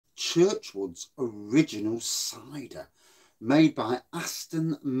Churchwards Original Cider, made by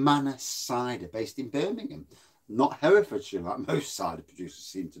Aston Manor Cider, based in Birmingham, not Herefordshire like most cider producers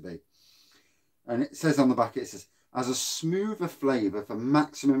seem to be. And it says on the back, it says, as a smoother flavour for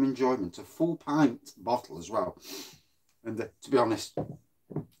maximum enjoyment, a full pint bottle as well. And to be honest,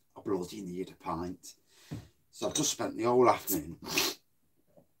 I bloody need a pint. So I've just spent the whole afternoon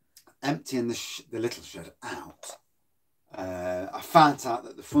emptying the little shed out. I found out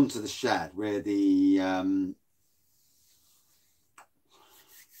that the front of the shed, where the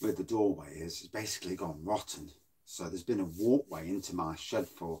doorway is basically gone rotten. So there's been a walkway into my shed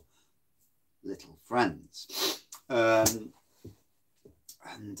for little friends. Yeah,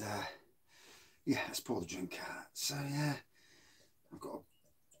 let's pour the drink out. So yeah, I've got,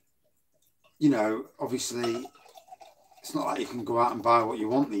 you know, obviously it's not like you can go out and buy what you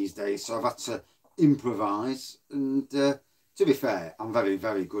want these days, so I've had to improvise, and to be fair, I'm very,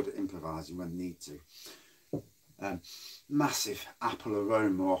 very good at improvising when need to. Massive apple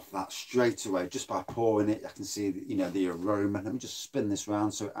aroma off that straight away, just by pouring it. I can see the, you know, the aroma. Let me just spin this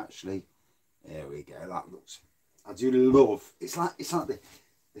round so it actually, there we go, that looks, I do love, it's like the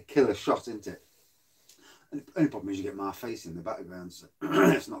killer shot, isn't it? And the only problem is you get my face in the background, so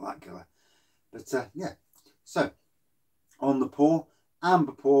it's not that killer. But yeah, so on the pour,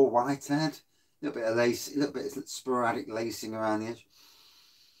 amber pour, whitehead, a little bit of lace, a little bit of sporadic lacing around the edge.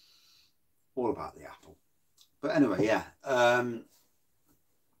 All about the apple. But anyway, yeah.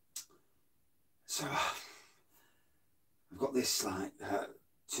 So I've got this like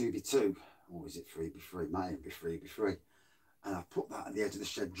 2x2, or is it 3x3? Might even be 3x3. And I've put that at the edge of the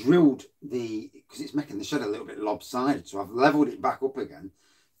shed, drilled because it's making the shed a little bit lopsided. So I've levelled it back up again,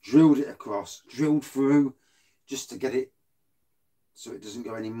 drilled it across, drilled through, just to get it so it doesn't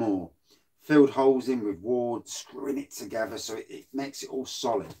go any more. Filled holes in with wood, screwing it together so it makes it all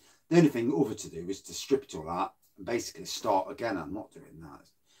solid. The only thing other to do is to strip it all out and basically start again. I'm not doing that.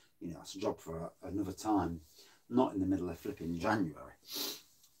 You know, it's a job for another time, not in the middle of flipping January.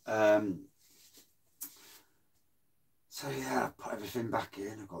 So yeah, I put everything back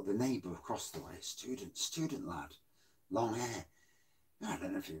in. I've got the neighbour across the way, student lad, long hair. I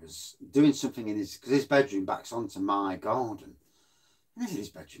don't know if he was doing something in his, because his bedroom backs onto my garden. And in his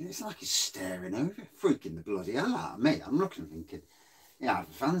bedroom, it's like he's staring over, freaking the bloody hell out of me. I'm looking and thinking, yeah,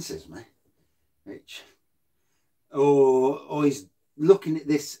 he fancies me. Which, or he's looking at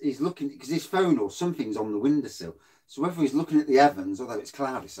this, he's looking, because his phone or something's on the windowsill. So whether he's looking at the heavens, although it's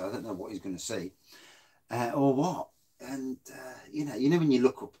cloudy, so I don't know what he's going to see, or what. And, you know when you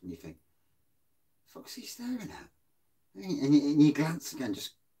look up and you think, fuck's he staring at? And you glance again,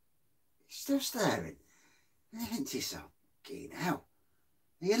 just, he's still staring. And you think to yourself, fucking hell,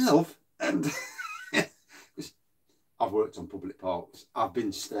 are you in love? And I've worked on public parks. I've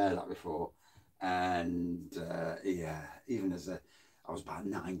been stared at before. And yeah, even as I was about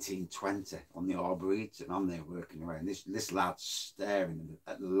 19, 20 on the Arboretum, I'm there working away. And this lad's staring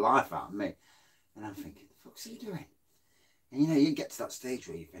at the life out of me. And I'm thinking, the fuck's he doing? And you know, you get to that stage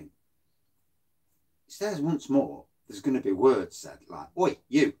where you think, he stares once more, there's going to be words said like, oi,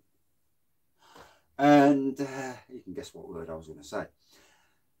 you. And you can guess what word I was going to say.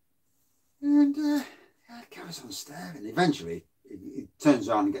 And it carries on staring. Eventually, he turns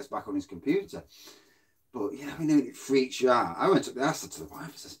around and gets back on his computer. But, you know, it freaks you out. I went up the Aston to the wife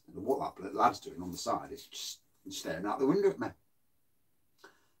and said, what that lad's doing on the side is just staring out the window at me.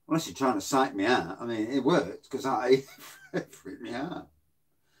 Unless you're trying to psych me out. I mean, it worked because it freaked me out.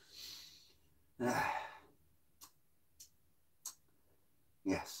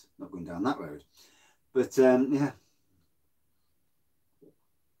 Yes, not going down that road. But, yeah.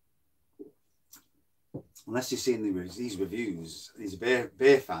 Unless you've seen these reviews, he's a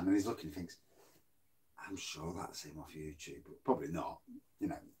beer fan and he's looking and thinks, I'm sure that's him off YouTube, but probably not. You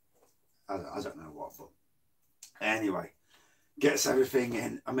know, I don't know what, but anyway, gets everything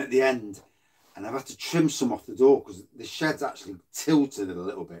in. I'm at the end and I've had to trim some off the door because the shed's actually tilted a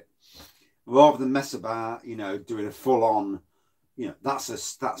little bit. Rather than mess about, you know, doing a full-on, you know, that's a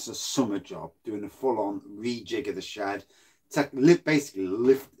summer job, doing a full-on rejig of the shed, basically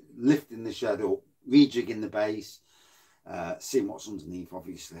lifting the shed up, rejigging the base, seeing what's underneath,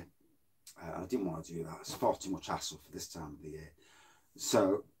 obviously. I didn't want to do that. It's far too much hassle for this time of the year.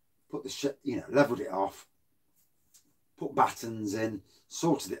 So, put the shed, you know, levelled it off, put battens in,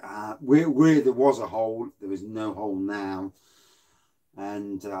 sorted it out. Where there was a hole, there is no hole now.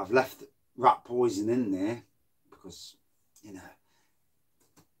 And I've left rat poison in there because, you know,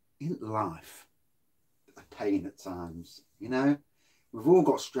 isn't life a pain at times? You know, we've all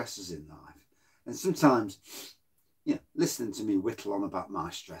got stresses in life. And sometimes you know, listening to me whittle on about my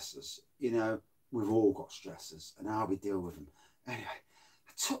stressors. You know, we've all got stressors and how we deal with them. Anyway,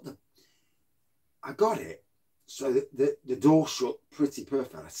 I got it. So the door shut pretty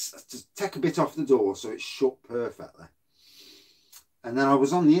perfect. I just take a bit off the door so it shut perfectly. And then I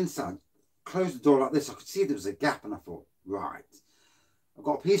was on the inside, closed the door like this. I could see there was a gap, and I thought, right, I've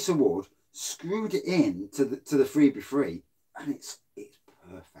got a piece of wood, screwed it in to the 3x3, and it's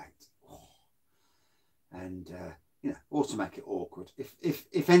perfect. Oh. And you know, or to make it awkward.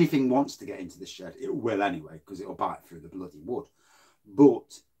 If anything wants to get into the shed, it will anyway, because it'll bite through the bloody wood. But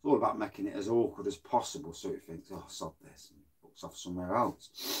it's all about making it as awkward as possible, so it thinks, oh, sod this, and books off somewhere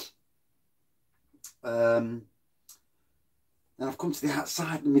else. And I've come to the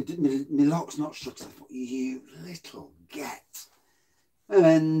outside, and my lock's not shut. I thought, you little get.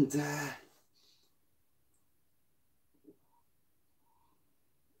 And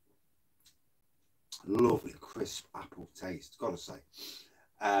lovely crisp apple taste, gotta say.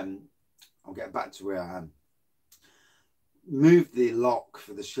 I'll get back to where I am. Moved the lock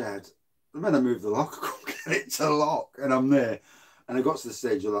for the shed. And when I moved the lock, I couldn't get it to lock, and I'm there. And I got to the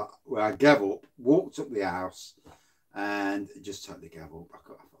stage of that where I gave up, walked up the house, and just totally gave up. I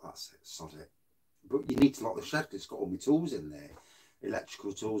thought, that's it, sod it. But you need to lock the shed because it's got all my tools in there.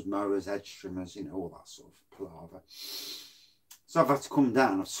 Electrical tools, mowers, edge trimmers, you know, all that sort of palaver. So I've had to come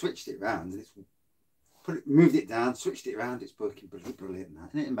down. I've switched it around, and it's moved it down, switched it around. It's working brilliant now.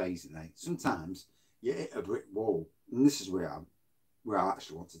 Isn't it amazing, eh? Sometimes you hit a brick wall, and this is where I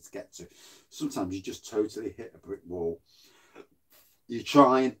actually wanted to get to. Sometimes you just totally hit a brick wall. You're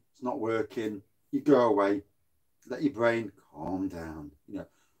trying, it's not working. You go away, let your brain calm down. You know,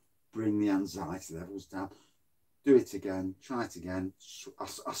 bring the anxiety levels down. Do it again, try it again.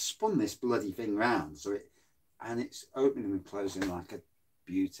 I spun this bloody thing round, so it's opening and closing like a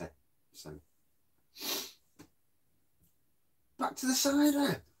beauty. So back to the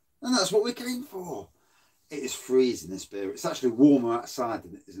cider, and that's what we came for. It is freezing, this beer. It's actually warmer outside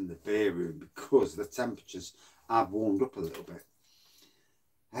than it is in the beer room because the temperatures have warmed up a little bit.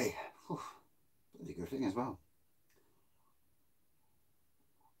 Hey, bloody good thing as well.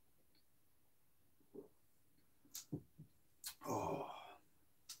 Oh,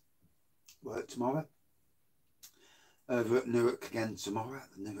 work tomorrow. Over at Newark again tomorrow,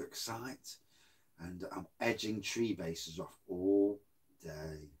 at the Newark site. And I'm edging tree bases off all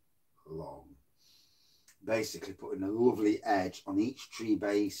day long. Basically putting a lovely edge on each tree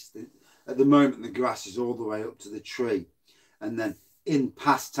base. At the moment, the grass is all the way up to the tree. And then in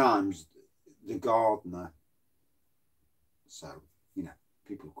past times, the gardener, so, you know,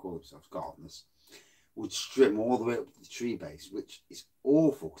 people who call themselves gardeners, would trim all the way up to the tree base, which is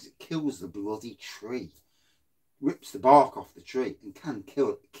awful because it kills the bloody tree. Rips the bark off the tree and can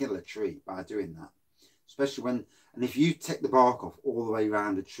kill a tree by doing that. Especially when, and if you take the bark off all the way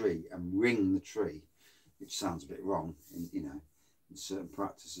around a tree and ring the tree, which sounds a bit wrong, you know, in certain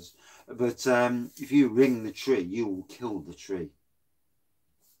practices, but if you ring the tree, you will kill the tree.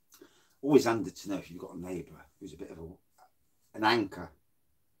 Always handy to know if you've got a neighbour who's a bit of an anchor,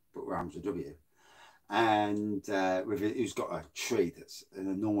 but rhymes with W, and who's got a tree that's an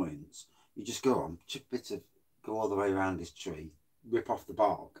annoyance. You just go on, chip a bit of, go all the way around this tree, rip off the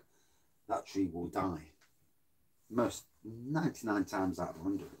bark, that tree will die. Most 99 times out of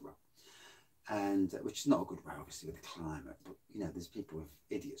 100 it will. And which is not a good way, obviously, with the climate. But you know, there's people with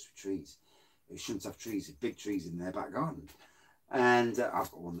idiots with trees who shouldn't have trees, big trees in their back garden. And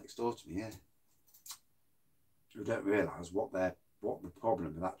I've got one next door to me here who don't realise what the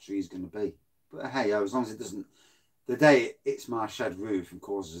problem with that tree is going to be. But hey, as long as it doesn't, the day it's my shed roof and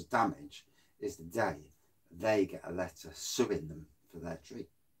causes damage is the day they get a letter suing them for their tree.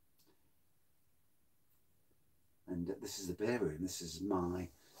 And this is the beer room. This is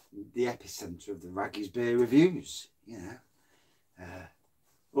the epicentre of the Raggy's beer reviews. You know,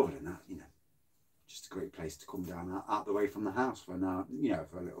 other than that, you know, just a great place to come down out the way from the house for now. You know,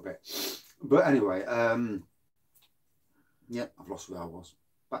 for a little bit. But anyway, yeah, I've lost where I was.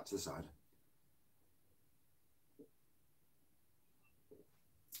 Back to the cider.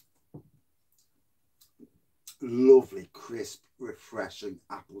 Lovely, crisp, refreshing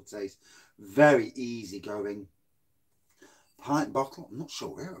apple taste. Very easy going. Pint bottle. I'm not sure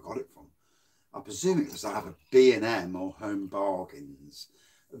where I got it from. I presume it was either B&M or Home Bargains.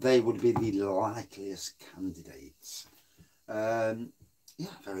 They would be the likeliest candidates. Yeah,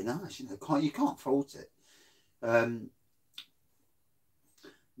 very nice. You know, you can't fault it.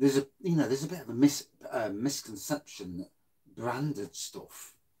 There's a bit of a misconception that branded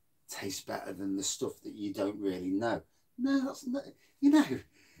stuff tastes better than the stuff that you don't really know. No, that's not. You know,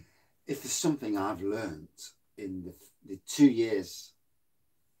 if there's something I've learnt in the 2 years,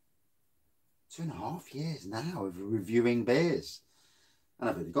 2.5 years now of reviewing beers. And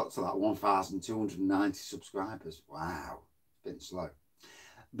I've only got to that 1,290 subscribers. Wow, it's been slow.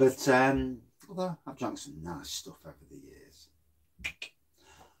 But although I've drank some nice stuff over the years.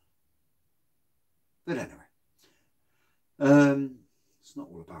 But anyway, it's not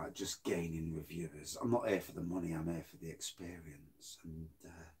all about just gaining reviewers. I'm not here for the money, I'm here for the experience and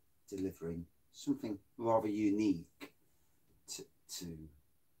delivering something rather unique to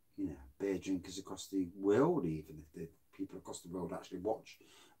you know, beer drinkers across the world, even if the people across the world actually watch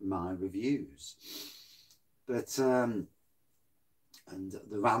my reviews. But and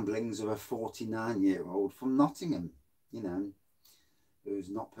the ramblings of a 49-year-old from Nottingham, you know, who's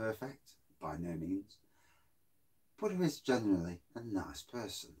not perfect by no means, but who is generally a nice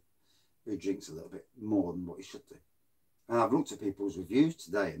person who drinks a little bit more than what he should do. And I've looked at people's reviews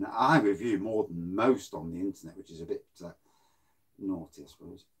today, and I review more than most on the internet, which is a bit naughty, I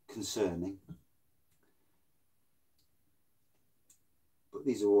suppose, concerning. But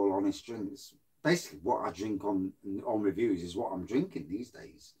these are all honest drinks. Basically, what I drink on reviews is what I'm drinking these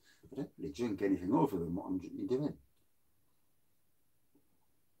days. I don't really drink anything other than what I'm doing.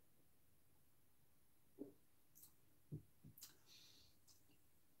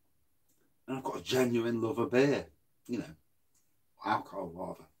 And I've got a genuine love of beer, you know, alcohol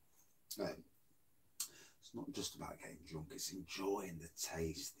rather. It's not just about getting drunk, it's enjoying the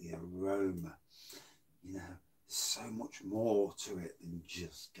taste, the aroma, you know, so much more to it than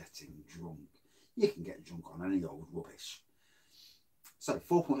just getting drunk. You can get drunk on any old rubbish. So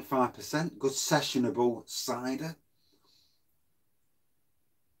 4.5%, good sessionable cider.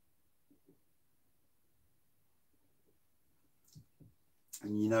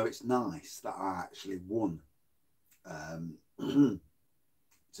 And you know, it's nice that I actually won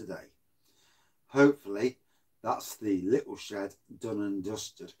today. Hopefully that's the little shed done and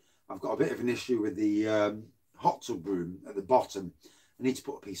dusted. I've got a bit of an issue with the hot tub room at the bottom. I need to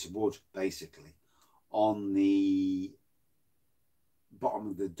put a piece of wood basically on the bottom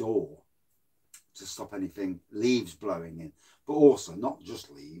of the door to stop anything, leaves blowing in, but also not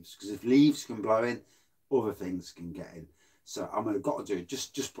just leaves, because if leaves can blow in, other things can get in. So I'm got to do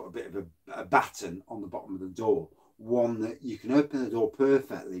just put a bit of a batten on the bottom of the door, one that you can open the door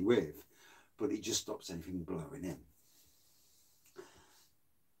perfectly with, but it just stops anything blowing in.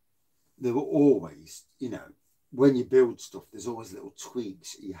 There were always, you know, when you build stuff, there's always little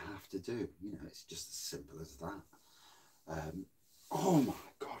tweaks you have to do. You know, it's just as simple as that. Oh my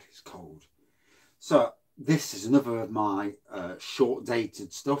God, it's cold. So this is another of my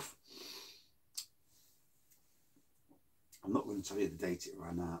short-dated stuff. I'm not going to tell you the date it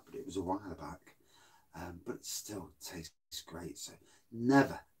ran out, but it was a while back. But it still tastes great. So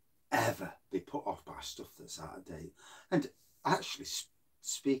never, ever be put off by stuff that's out of date. And actually,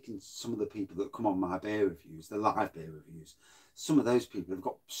 speaking to some of the people that come on my beer reviews, the live beer reviews, some of those people have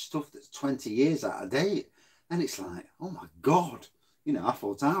got stuff that's 20 years out of date. And it's like, oh my God, you know, I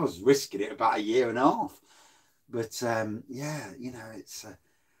thought I was risking it about 1.5 years. But yeah, you know, it's...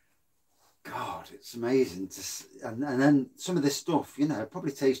 God, it's amazing to see. And then some of this stuff, you know,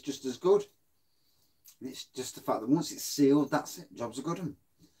 probably tastes just as good. And it's just the fact that once it's sealed, that's it. Job's a good one.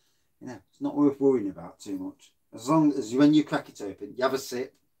 You know, it's not worth worrying about too much. As long as when you crack it open, you have a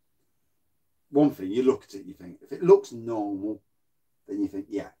sip. One thing, you look at it, you think, if it looks normal, then you think,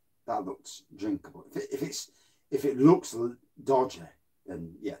 yeah, that looks drinkable. If it looks dodgy,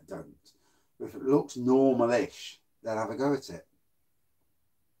 then yeah, don't. But if it looks normal-ish, then have a go at it.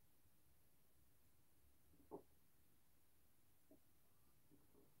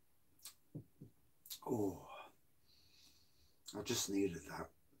 Oh, I just needed that.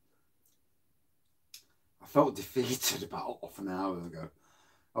 I felt defeated about half an hour ago.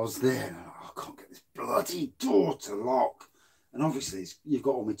 I was there and I can't get this bloody door to lock. And obviously you've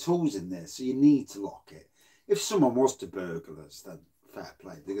got all my tools in there, so you need to lock it. If someone was to burgle us, then fair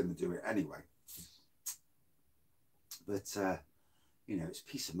play, they're going to do it anyway. But, you know, it's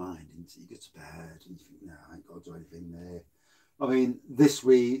peace of mind, isn't it? You go to bed and you think, no, I ain't got to do anything there. I mean, this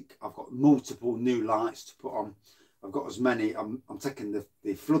week I've got multiple new lights to put on. I've got as many. I'm taking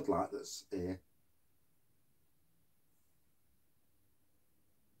the floodlight that's here.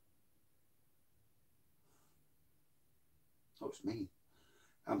 Oh, it's me.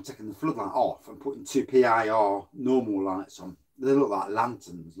 I'm taking the floodlight off and putting 2 PIR normal lights on. They look like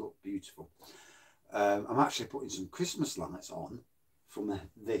lanterns, look beautiful. I'm actually putting some Christmas lights on from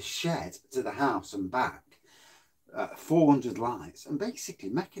the shed to the house and back. 400 lights, and basically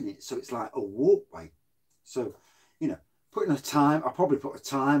making it so it's like a walkway. So, you know, putting a time, I probably put a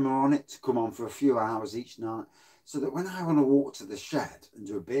timer on it to come on for a few hours each night, so that when I want to walk to the shed and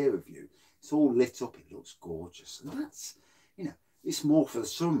do a beer review, it's all lit up, it looks gorgeous. And that's, you know, it's more for the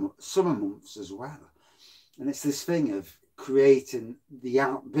summer months as well. And it's this thing of creating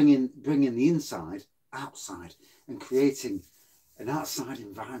bringing the inside outside, and creating an outside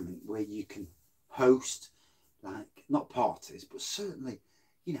environment where you can host, like, not parties, but certainly,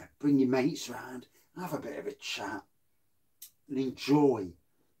 you know, bring your mates round, have a bit of a chat and enjoy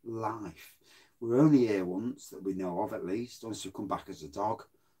life. We're only here once, that we know of, at least, unless we come back as a dog.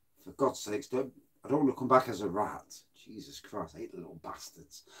 For God's sakes, I don't want to come back as a rat. Jesus Christ, I hate the little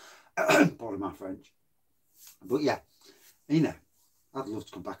bastards. Pardon my French. But yeah, you know, I'd love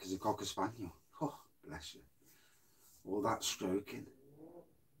to come back as a Cocker Spaniel. Oh, bless you. All that stroking,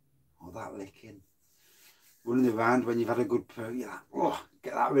 all that licking, running around when you've had a good poo. You're like, oh,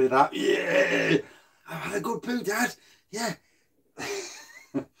 get that rid of that. Yeah, I've had a good poo, Dad. Yeah.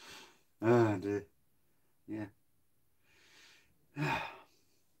 Oh dear. Yeah.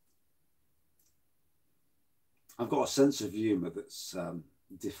 I've got a sense of humour that's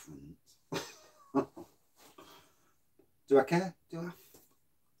different. Do I care? Do I?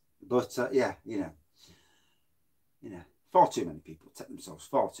 But yeah, you know, far too many people take themselves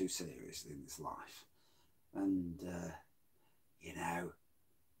far too seriously in this life. And you know,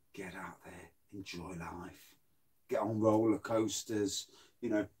 get out there, enjoy life, get on roller coasters, you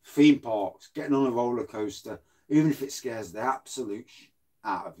know, theme parks, getting on a roller coaster, even if it scares the absolute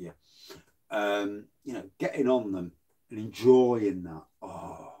out of you. You know, getting on them and enjoying that.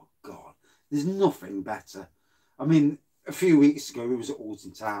 Oh God, there's nothing better. I mean, a few weeks ago we was at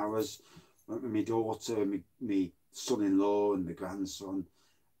Alton Towers, went with my daughter and my son-in-law and my grandson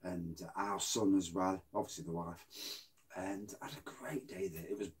and our son as well, obviously the wife, and I had a great day there.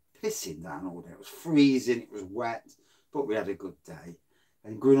 It was pissing down all day, it was freezing, it was wet, but we had a good day.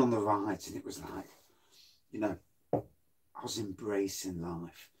 And going on the rides, and it was like, you know, I was embracing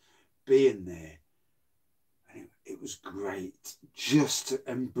life, being there. And it was great just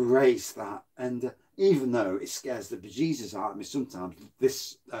to embrace that. And even though it scares the bejesus out of me sometimes,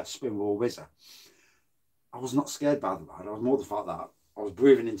 this spin wall whizzer, I was not scared by the ride. I was more the fact that I was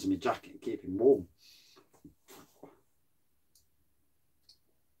breathing into my jacket and keeping warm.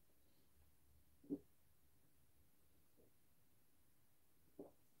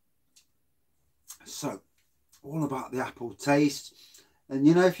 So, all about the apple taste. And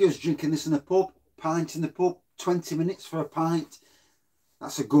you know, if you was drinking this in a pub, pint in the pub, 20 minutes for a pint,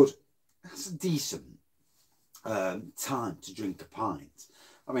 that's a decent time to drink a pint.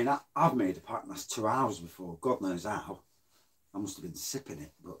 I mean, I've made a pint last 2 hours before, God knows how. I must have been sipping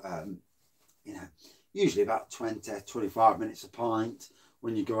it, but you know, usually about 20, 25 minutes a pint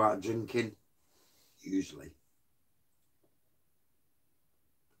when you go out drinking, usually.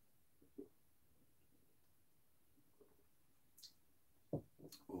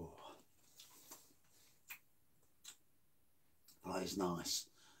 That is nice.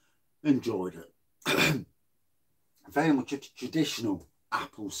 Enjoyed it. Very much a traditional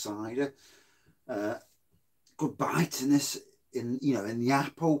apple cider. Good bite in this, in the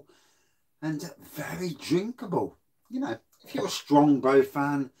apple, and very drinkable. You know, if you're a Strongbow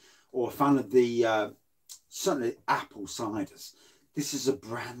fan or a fan of the certainly apple ciders, this is a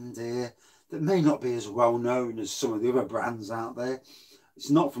brand here that may not be as well known as some of the other brands out there. It's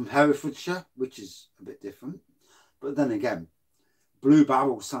not from Herefordshire, which is a bit different, but then again, Blue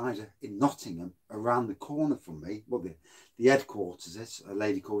Barrel Cider in Nottingham, around the corner from me. Well, the headquarters is a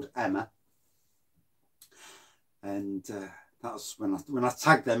lady called Emma, and that's when I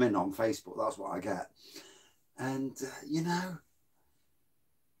tag them in on Facebook. That's what I get. And you know,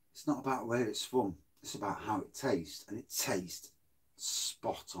 it's not about where it's from; it's about how it tastes, and it tastes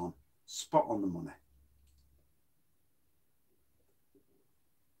spot on the money.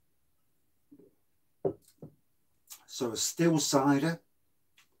 So a still cider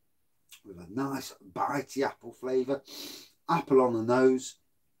with a nice bitey apple flavour, apple on the nose,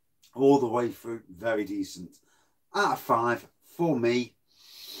 all the way through, very decent. Out of 5, for me,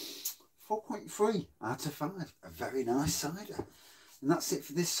 4.3 out of 5. A very nice cider. And that's it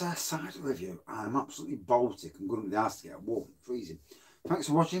for this cider review. I'm absolutely Baltic. I'm going to the house to get warm, freezing. Thanks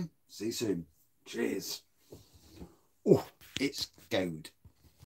for watching. See you soon. Cheers. Oh, it's good.